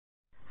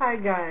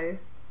Alright guys,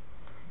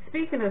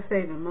 speaking of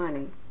saving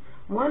money,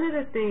 one of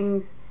the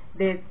things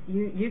that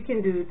you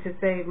can do to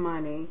save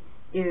money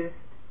is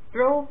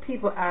throw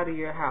people out of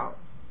your house.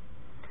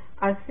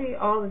 I see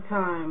all the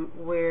time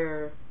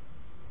where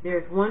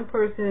there's one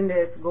person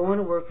that's going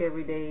to work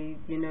every day,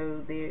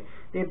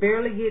 they're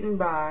barely getting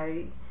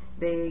by,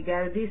 they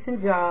got a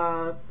decent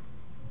job,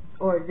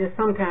 or just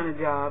some kind of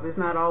job, it's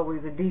not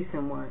always a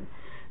decent one.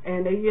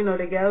 And they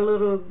got a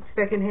little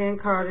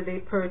secondhand car that they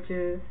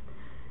purchased,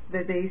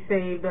 that they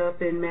saved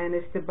up and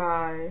managed to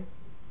buy.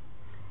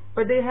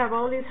 But they have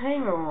all these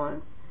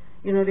hanger-ons.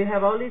 They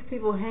have all these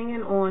people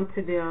hanging on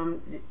to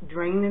them,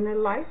 draining their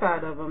life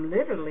out of them,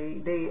 literally.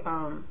 They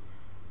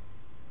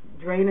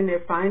draining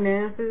their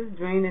finances,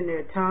 draining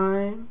their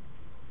time.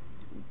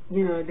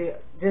 They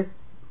just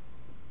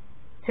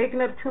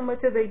taking up too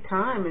much of their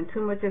time, and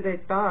too much of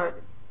their thought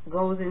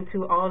goes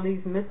into all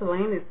these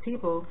miscellaneous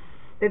people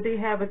that they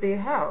have at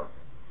their house.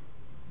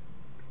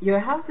 Your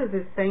house is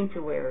a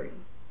sanctuary,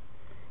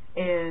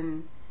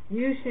 and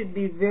you should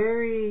be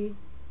very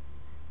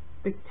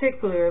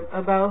particular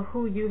about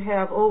who you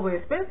have over,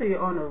 especially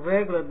on a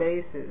regular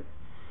basis.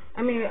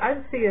 I mean,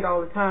 I see it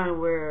all the time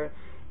where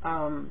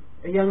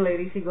a young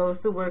lady, she goes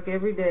to work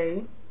every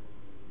day,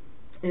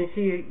 and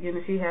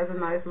she has a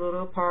nice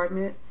little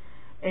apartment,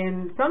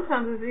 and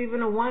sometimes it's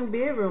even a one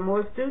bedroom or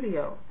a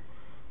studio.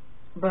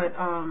 But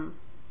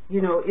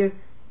it's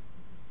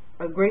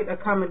a great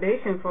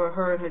accommodation for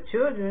her and her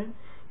children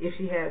if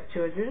she has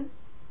children,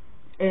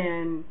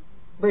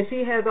 but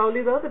she has all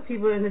these other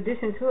people in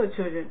addition to her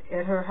children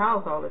at her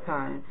house all the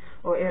time,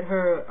 or at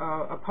her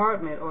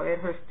apartment, or at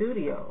her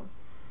studio.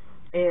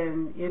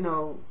 And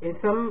and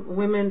some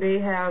women, they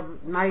have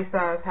nice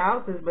sized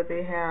houses, but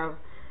they have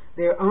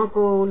their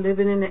uncle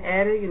living in the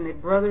attic and their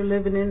brother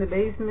living in the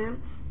basement.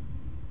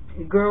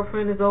 Your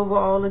girlfriend is over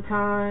all the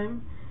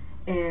time,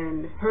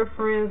 and her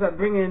friends are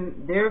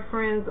bringing their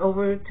friends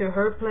over to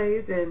her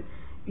place, and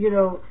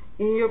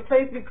and your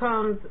place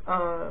becomes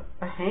a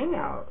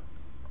hangout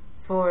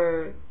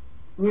for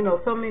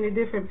so many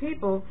different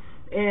people,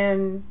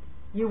 and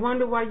you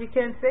wonder why you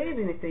can't save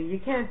anything.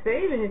 You can't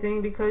save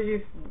anything because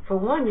for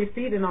one, you're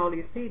feeding all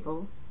these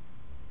people,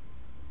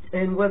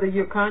 and whether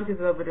you're conscious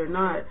of it or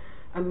not,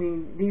 I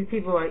mean, these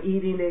people are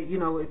eating it.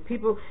 If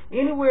people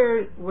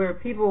anywhere where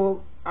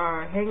people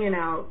are hanging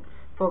out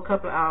for a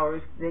couple of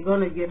hours, they're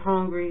going to get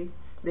hungry,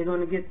 they're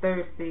going to get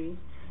thirsty,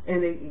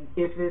 and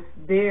if it's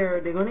there,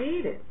 they're going to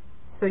eat it.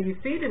 So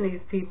you're feeding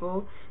these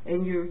people,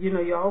 and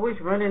you're always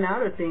running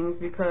out of things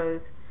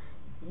because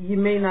you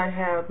may not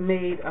have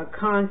made a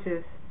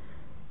conscious,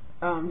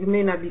 you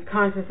may not be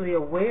consciously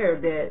aware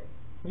that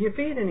you're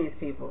feeding these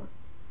people.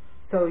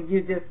 So you're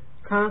just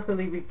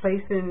constantly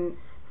replacing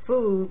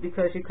food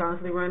because you're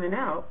constantly running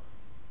out.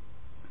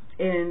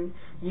 And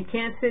you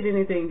can't sit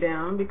anything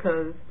down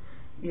because,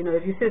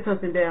 if you sit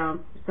something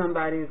down,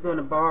 somebody is going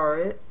to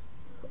borrow it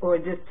or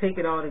just take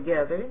it all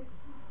together.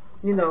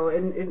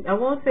 And I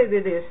won't say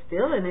that they're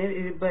stealing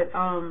it, but,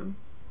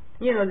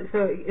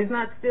 so it's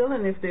not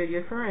stealing if they're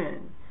your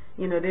friend.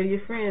 They're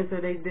your friends, so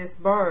they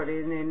just borrowed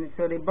it, and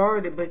so they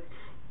borrowed it, but,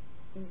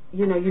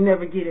 you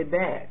never get it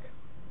back.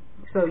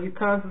 So you're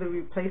constantly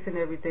replacing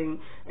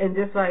everything. And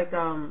just like,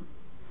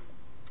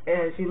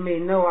 as you may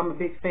know, I'm a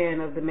big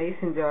fan of the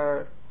Mason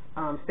Jar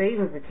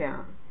savings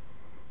account.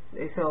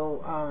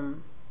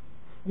 So,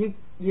 you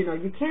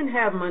can't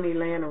have money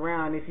laying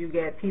around if you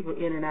get people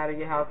in and out of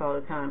your house all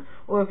the time,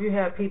 or if you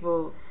have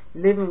people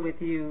living with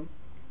you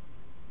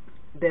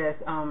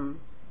that's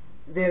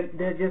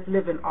they're just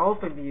living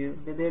off of you,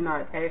 that they're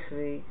not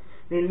actually,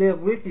 they live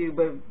with you,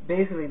 but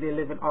basically they're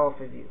living off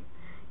of you,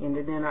 and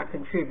that they're not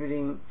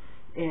contributing,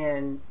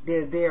 and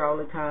they're there all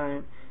the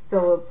time. So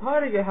a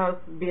part of your house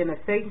being a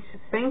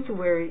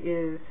sanctuary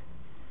is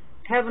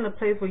having a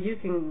place where you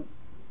can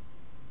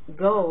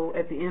go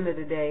at the end of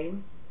the day,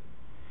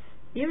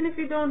 even if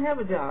you don't have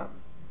a job,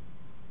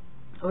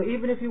 or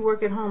even if you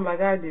work at home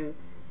like I do.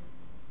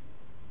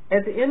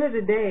 At the end of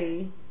the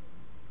day,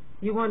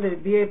 you want to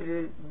be able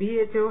to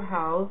be at your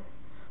house,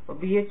 or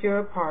be at your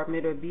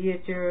apartment, or be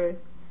at your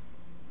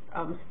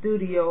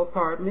studio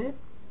apartment,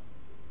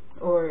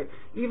 or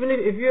even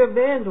if you're a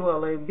van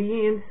dweller,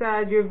 be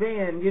inside your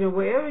van.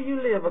 Wherever you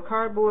live, a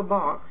cardboard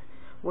box,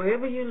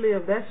 wherever you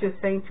live, that's your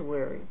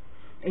sanctuary.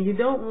 And you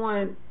don't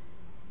want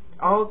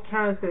all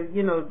kinds of,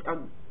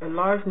 a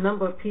large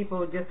number of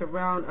people just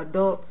around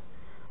adults.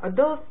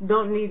 Adults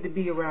don't need to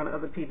be around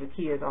other people's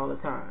kids all the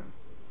time.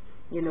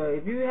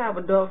 If you have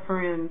adult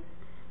friends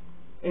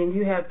and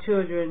you have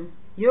children,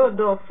 your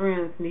adult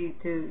friends you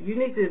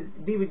need to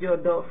be with your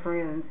adult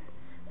friends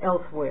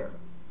elsewhere,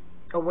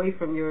 away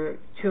from your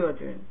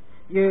children.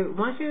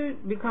 Once you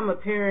become a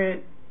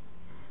parent,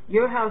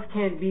 your house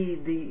can't be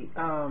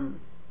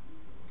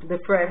the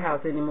frat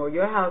house anymore.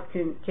 Your house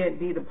can't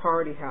be the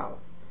party house.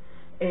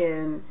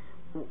 And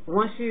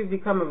once you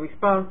become a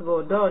responsible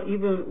adult,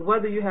 even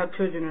whether you have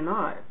children or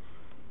not,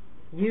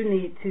 you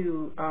need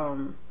to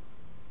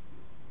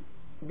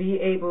be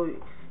able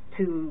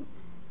to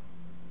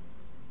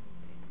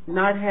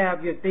not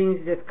have your things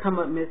just come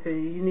up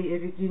missing.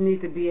 You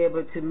need to be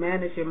able to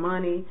manage your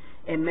money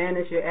and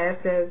manage your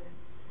assets,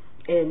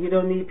 and you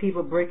don't need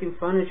people breaking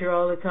furniture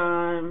all the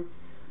time.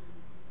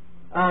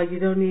 You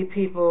don't need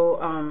people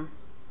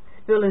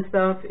spilling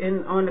stuff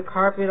on the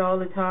carpet all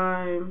the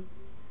time.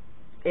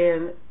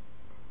 And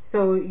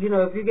so,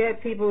 if you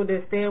get people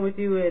that stand with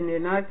you and they're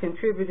not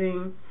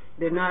contributing,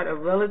 they're not a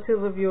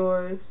relative of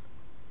yours,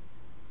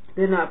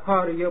 they're not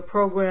part of your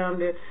program.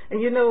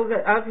 And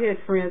I've had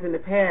friends in the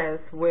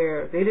past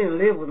where they didn't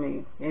live with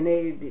me,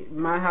 and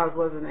my house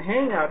wasn't a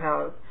hangout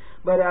house,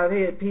 but I've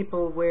had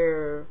people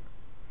where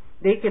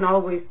they can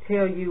always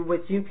tell you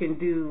what you can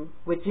do,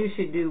 what you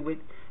should do with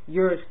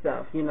your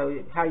stuff.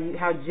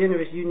 How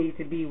generous you need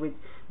to be with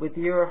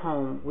your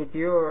home, with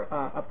your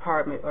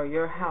apartment or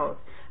your house.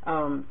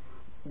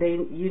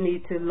 You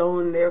need to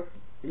loan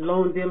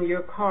them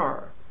your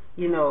car.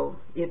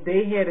 If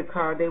they had a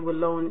car, they would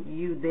loan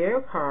you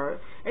their car.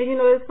 And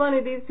it's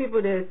funny, these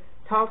people that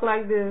talk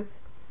like this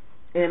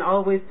and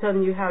always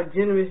telling you how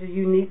generous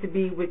you need to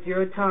be with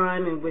your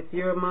time and with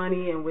your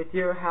money and with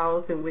your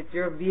house and with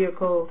your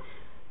vehicle,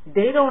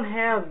 they don't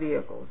have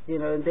vehicles.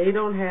 They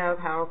don't have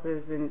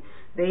houses, and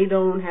they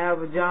don't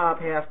have a job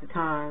half the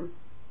time.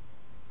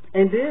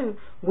 And then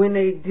when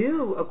they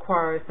do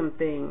acquire some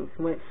things,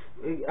 when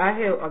I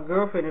have a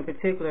girlfriend in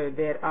particular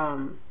that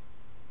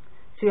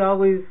she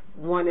always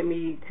wanted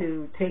me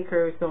to take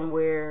her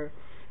somewhere.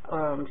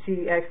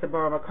 She asked to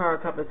borrow my car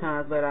a couple of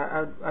times, but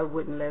I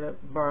wouldn't let her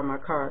borrow my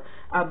car.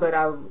 But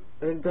I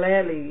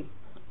gladly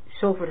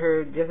chauffeured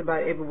her just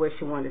about everywhere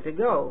she wanted to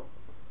go.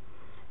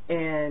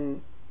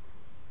 And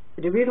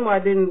the reason why I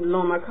didn't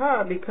loan my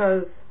car,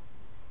 because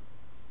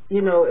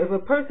if a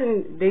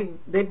person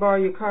they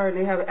borrow your car and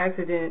they have an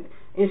accident,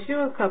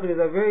 insurance companies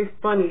are very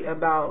funny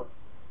about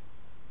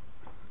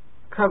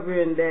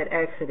covering that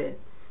accident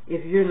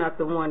if you're not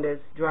the one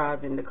that's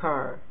driving the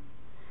car.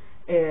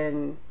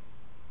 And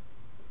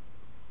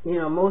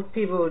most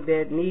people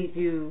that need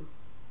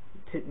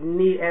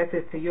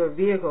access to your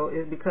vehicle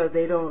is because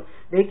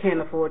they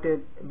can't afford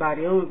to buy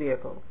their own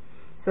vehicle.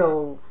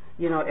 So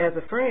as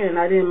a friend,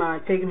 I didn't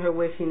mind taking her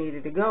where she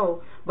needed to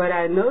go, but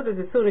I noticed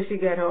as soon as she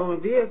got her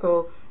own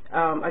vehicle,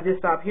 I just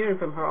stopped hearing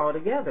from her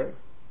altogether.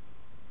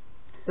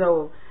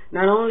 So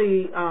not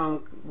only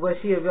was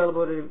she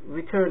available to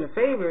return the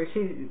favor,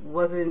 she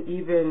wasn't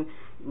even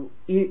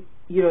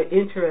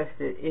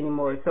interested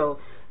anymore. So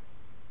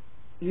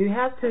you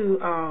have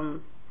to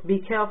be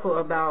careful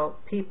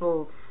about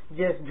people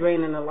just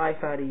draining the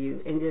life out of you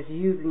and just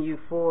using you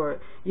for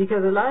it,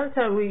 because a lot of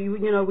times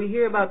we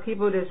hear about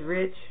people that's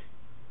rich,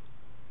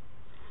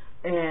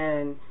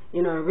 and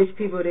rich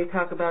people, they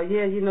talk about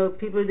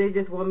people, they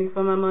just want me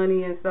for my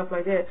money and stuff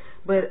like that.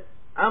 But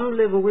I'm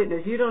living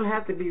witness. You don't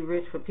have to be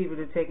rich for people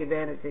to take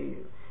advantage of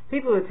you.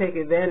 People will take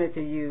advantage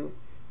of you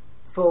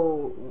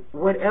for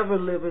whatever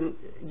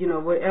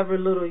whatever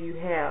little you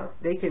have.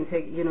 They can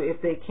take,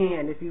 if they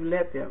can, if you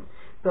let them.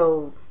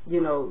 So,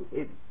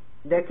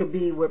 that could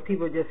be where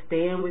people just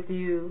stand with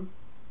you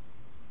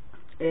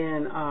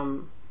and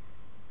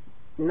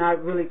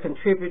not really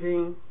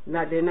contributing.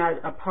 They're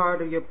not a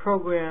part of your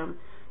program.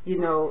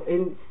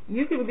 And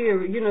you can be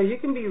you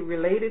can be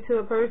related to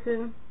a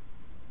person,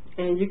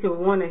 and you can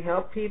want to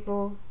help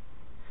people,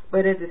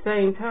 but at the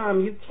same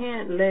time, you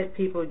can't let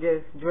people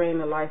just drain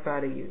the life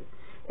out of you.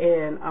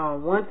 And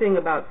one thing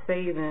about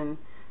saving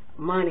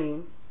money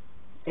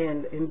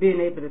and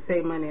being able to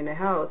save money in the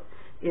house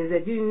is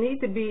that you need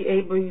to be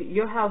able,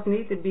 your house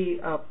needs to be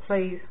a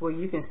place where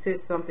you can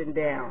sit something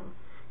down.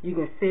 You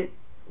can sit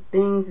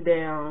things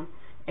down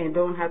and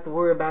don't have to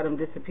worry about them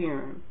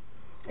disappearing.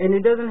 And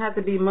it doesn't have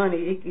to be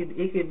money.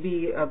 It could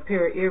be a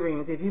pair of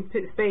earrings. If you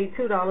paid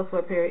 $2 for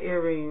a pair of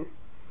earrings,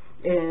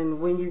 and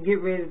when you get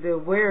ready to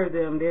wear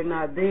them, they're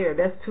not there,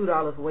 that's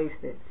 $2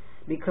 wasted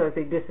because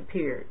they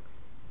disappeared.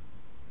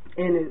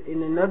 And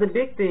another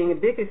big thing, a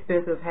big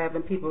expense of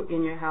having people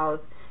in your house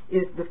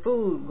is the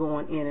food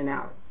going in and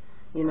out.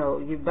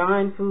 You're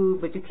buying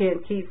food, but you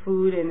can't keep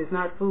food, and there's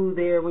not food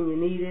there when you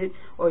need it,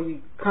 or you're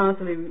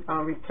constantly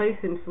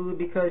replacing food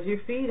because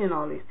you're feeding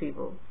all these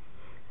people.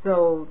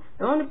 So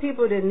the only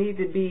people that need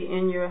to be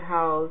in your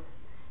house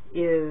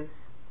is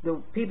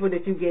the people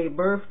that you gave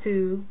birth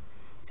to,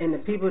 and the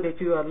people that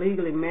you are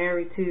legally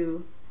married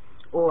to,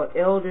 or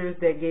elders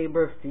that gave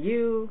birth to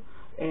you,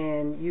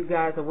 and you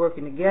guys are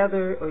working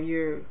together, or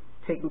you're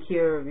taking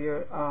care of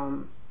your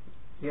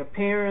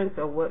parents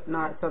or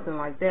whatnot, something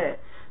like that.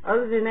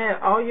 Other than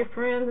that, all your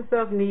friends and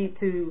stuff need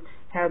to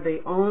have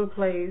their own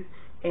place.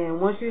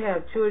 And once you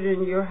have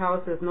children, your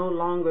house is no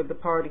longer the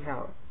party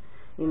house.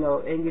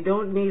 And you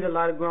don't need a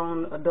lot of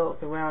grown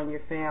adults around your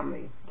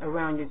family,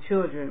 around your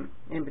children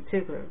in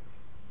particular.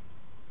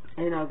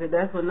 Because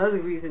that's another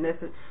reason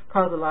that's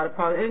caused a lot of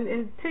problems.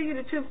 And to tell you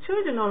the truth,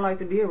 children don't like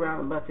to be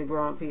around a bunch of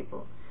grown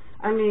people.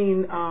 I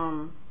mean,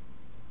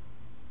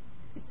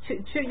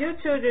 your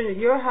children,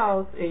 your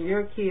house, and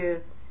your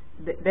kids,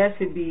 that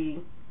should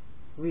be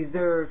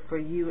reserved for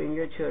you and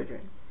your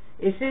children.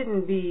 It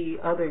shouldn't be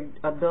other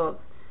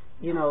adults,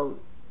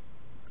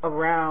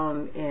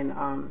 around and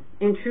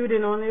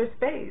intruding on their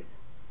space.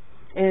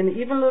 And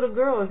even little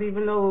girls,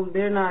 even though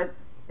they're not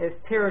as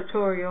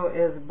territorial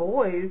as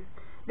boys,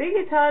 they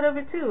get tired of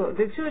it too.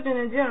 The children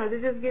in general, they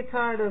just get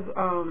tired of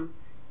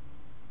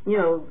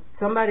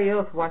somebody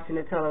else watching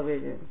the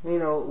television.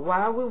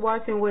 Why are we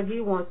watching what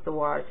he wants to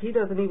watch? He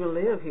doesn't even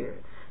live here.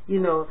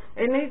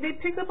 And they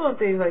pick up on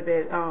things like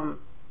that.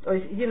 Or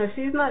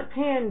she's not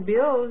paying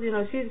bills.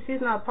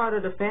 She's not part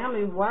of the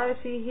family. Why is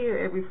she here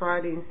every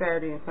Friday and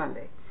Saturday and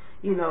Sunday?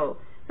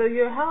 So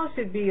your house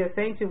should be a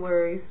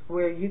sanctuary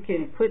where you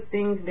can put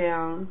things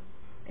down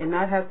and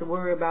not have to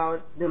worry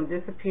about them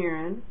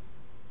disappearing.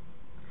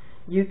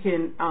 You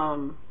can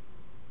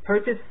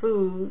purchase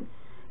food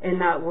and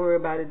not worry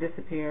about it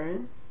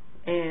disappearing.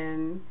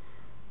 And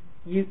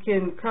you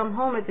can come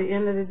home at the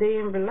end of the day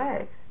and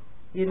relax.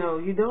 You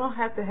don't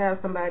have to have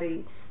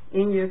somebody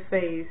in your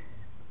face,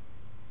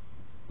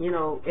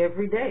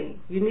 every day.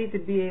 You need to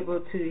be able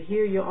to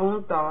hear your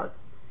own thoughts.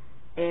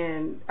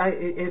 And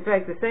in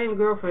fact, the same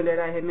girlfriend that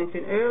I had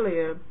mentioned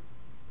earlier,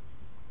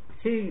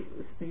 she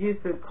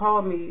used to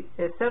call me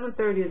at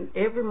 7:30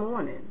 every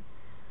morning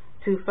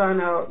to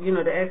find out,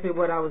 to ask me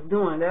what I was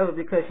doing. That was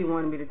because she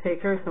wanted me to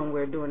take her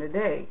somewhere during the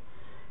day.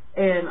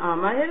 And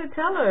I had to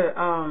tell her,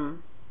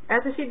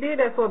 after she did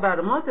that for about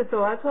a month or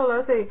so, I told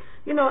her, I say,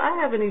 I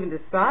haven't even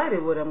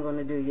decided what I'm going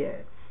to do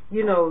yet.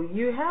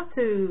 You have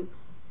to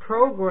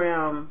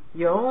program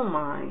your own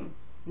mind,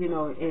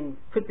 and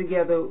put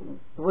together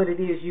what it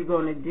is you're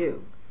going to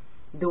do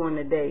during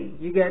the day.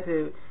 You got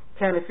to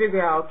kind of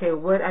figure out, okay,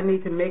 what I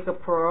need to make a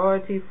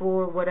priority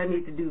for, what I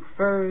need to do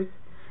first,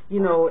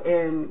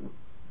 and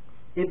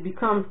it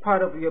becomes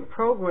part of your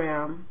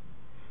program.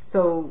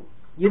 So,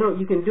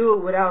 you can do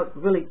it without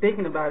really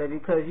thinking about it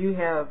because you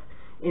have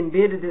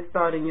embedded this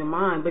thought in your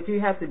mind, but you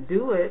have to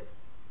do it.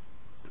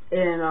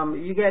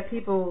 And you got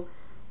people,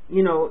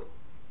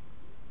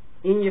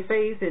 in your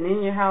face and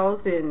in your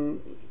house and,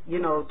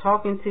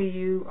 talking to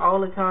you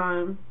all the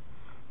time.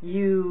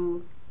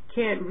 You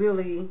can't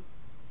really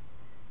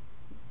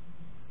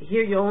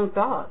hear your own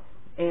thoughts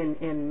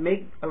and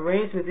make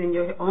arrangements in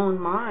your own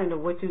mind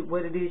of what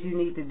it is you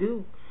need to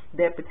do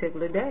that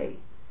particular day.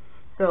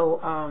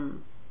 So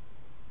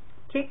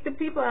kick the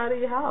people out of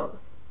your house.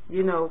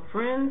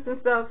 Friends and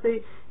stuff.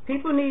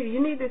 You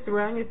need to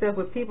surround yourself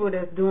with people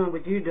that's doing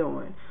what you're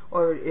doing.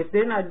 Or if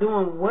they're not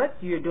doing what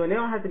you're doing, they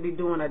don't have to be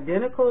doing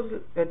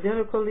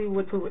identically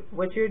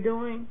what you're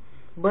doing,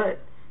 but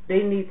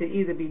they need to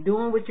either be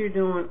doing what you're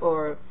doing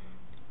or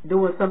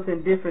doing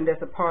something different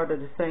that's a part of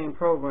the same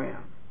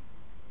program.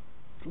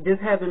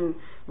 Just having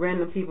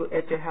random people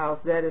at your house,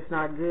 that is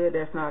not good,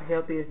 that's not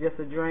healthy, it's just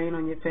a drain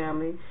on your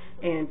family.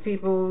 And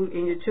people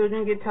and your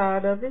children get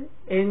tired of it,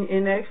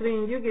 and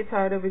actually you get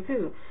tired of it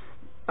too.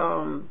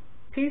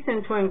 Peace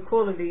and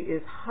tranquility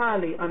is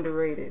highly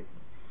underrated.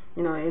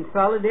 And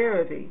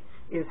solidarity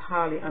is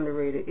highly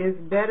underrated. It's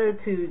better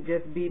to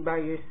just be by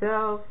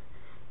yourself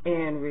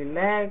and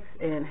relax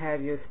and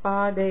have your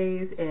spa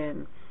days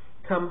and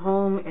come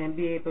home and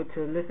be able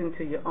to listen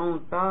to your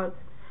own thoughts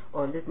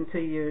or listen to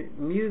your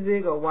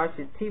music or watch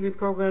your TV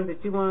programs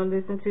that you want to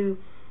listen to.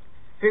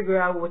 Figure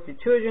out what your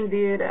children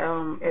did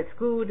at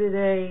school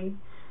today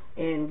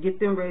and get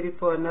them ready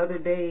for another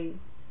day.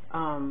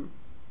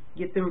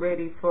 Get them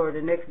ready for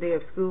the next day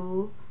of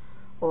school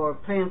or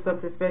plan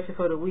something special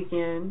for the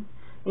weekend.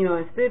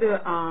 Instead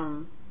of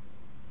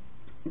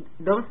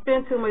don't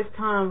spend too much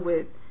time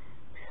with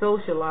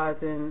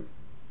socializing,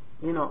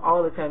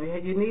 all the time.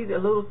 You need a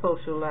little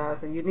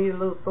socializing, you need a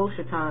little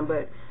social time,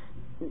 but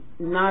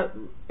not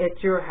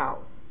at your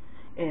house.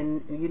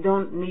 And you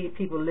don't need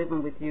people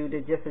living with you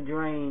that's just a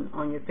drain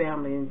on your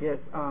family and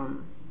just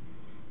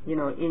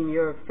in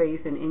your face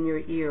and in your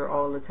ear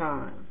all the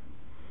time.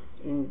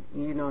 And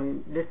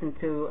and listen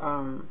to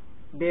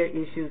their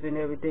issues and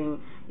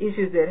everything,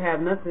 issues that have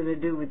nothing to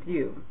do with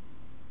you,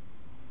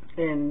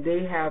 and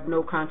they have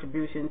no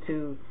contribution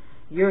to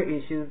your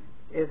issues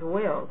as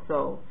well.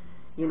 So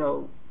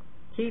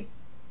keep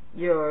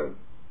your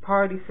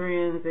party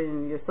friends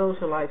and your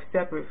social life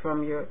separate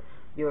from your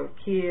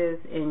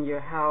kids and your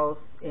house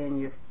and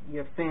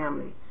your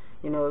family.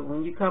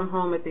 When you come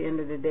home at the end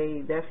of the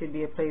day, that should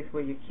be a place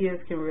where your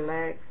kids can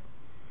relax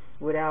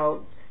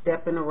without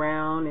stepping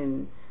around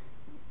and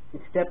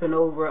stepping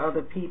over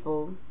other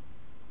people,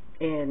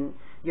 and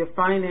your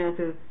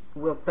finances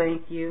will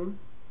thank you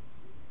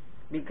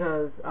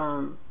because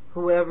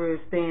whoever is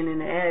staying in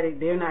the attic,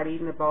 they're not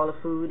eating up all the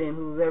food, and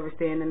whoever's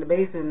staying in the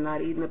basement is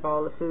not eating up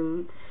all the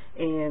food,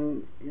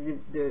 and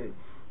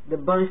the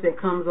bunch that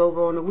comes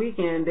over on the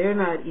weekend, they're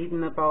not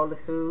eating up all the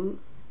food,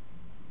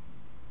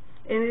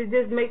 and it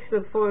just makes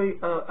it for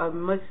a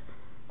much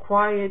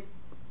quiet,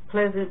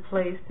 pleasant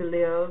place to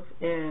live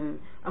and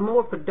a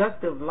more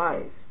productive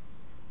life.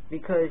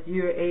 Because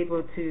you're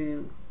able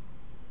to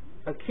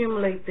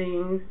accumulate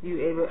things.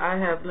 I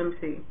have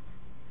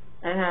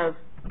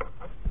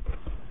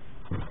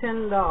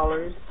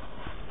 $10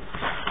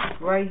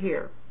 right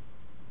here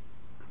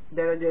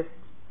that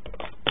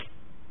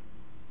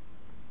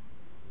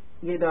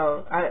You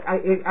know,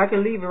 I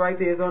can leave it right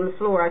there. It's on the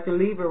floor. I can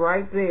leave it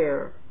right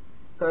there,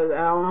 because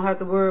I don't have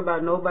to worry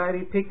about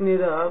nobody picking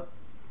it up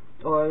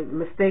or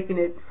mistaking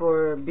it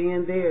for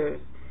being theirs,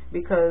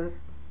 because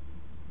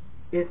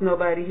it's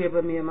nobody here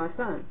but me and my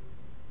son.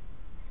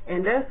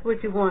 And that's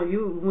what you want.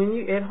 When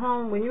you're at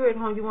home,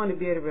 you want to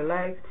be able to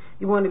relax.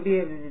 You want to be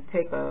able to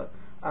take a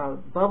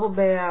bubble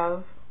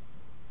bath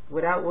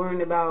without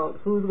worrying about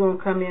who's going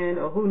to come in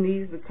or who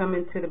needs to come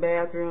into the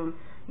bathroom.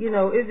 You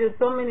know, it's just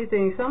so many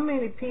things. So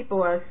many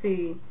people I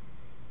see,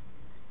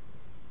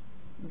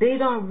 they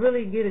don't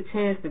really get a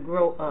chance to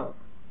grow up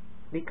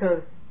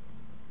because,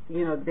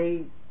 you know,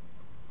 they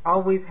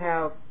always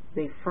have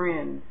their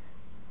friends.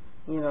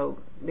 You know,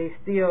 they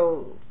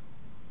still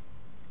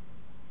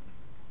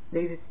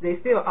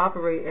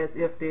operate as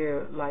if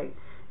they're like,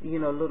 you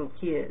know, little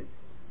kids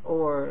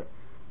or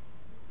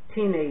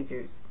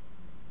teenagers,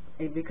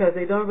 because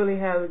they don't really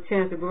have a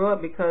chance to grow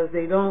up, because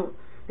they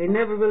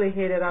never really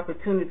had that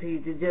opportunity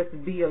to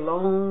just be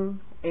alone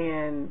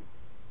and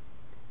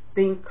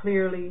think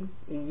clearly,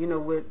 you know,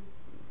 with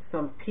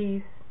some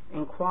peace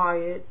and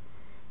quiet,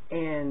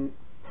 and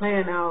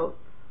plan out,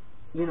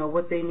 you know,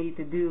 what they need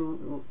to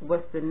do,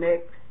 what's the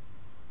next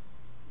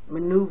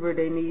maneuver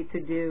they need to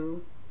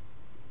do,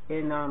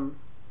 and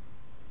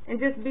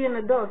just be an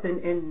adult,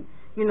 and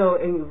you know,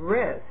 and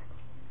rest.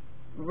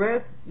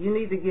 You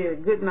need to get a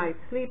good night's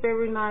sleep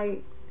every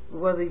night.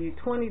 Whether you're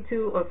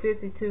 22 or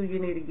 52, you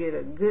need to get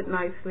a good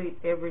night's sleep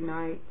every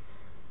night,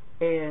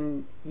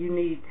 and you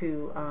need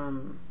to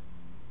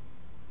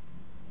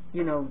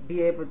you know,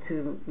 be able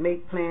to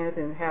make plans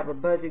and have a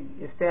budget,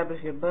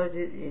 establish your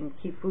budget, and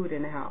keep food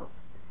in the house,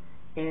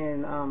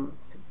 and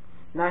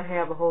not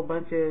have a whole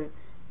bunch of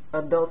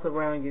adults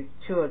around your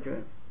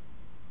children.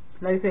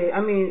 Like I say, I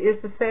mean,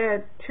 it's a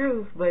sad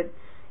truth, but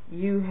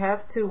you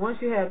have to, once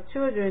you have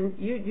children,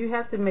 you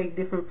have to make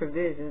different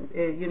provisions.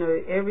 You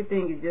know,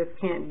 everything you just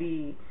can't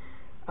be,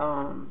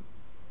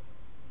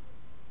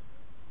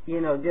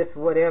 you know, just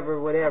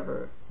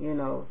whatever. You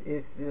know,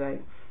 it's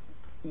like,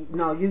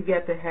 no, you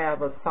get to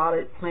have a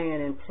solid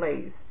plan in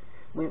place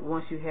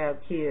once you have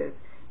kids,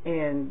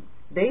 and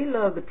they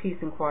love the peace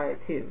and quiet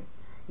too.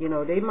 You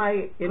know, it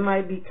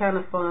might be kind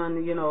of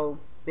fun. You know,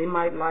 they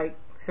might like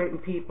certain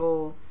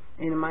people,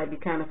 and it might be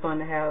kind of fun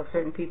to have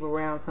certain people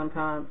around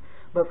sometimes.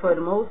 But for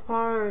the most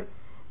part,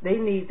 they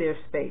need their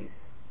space.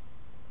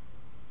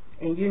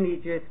 And you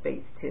need your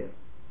space too.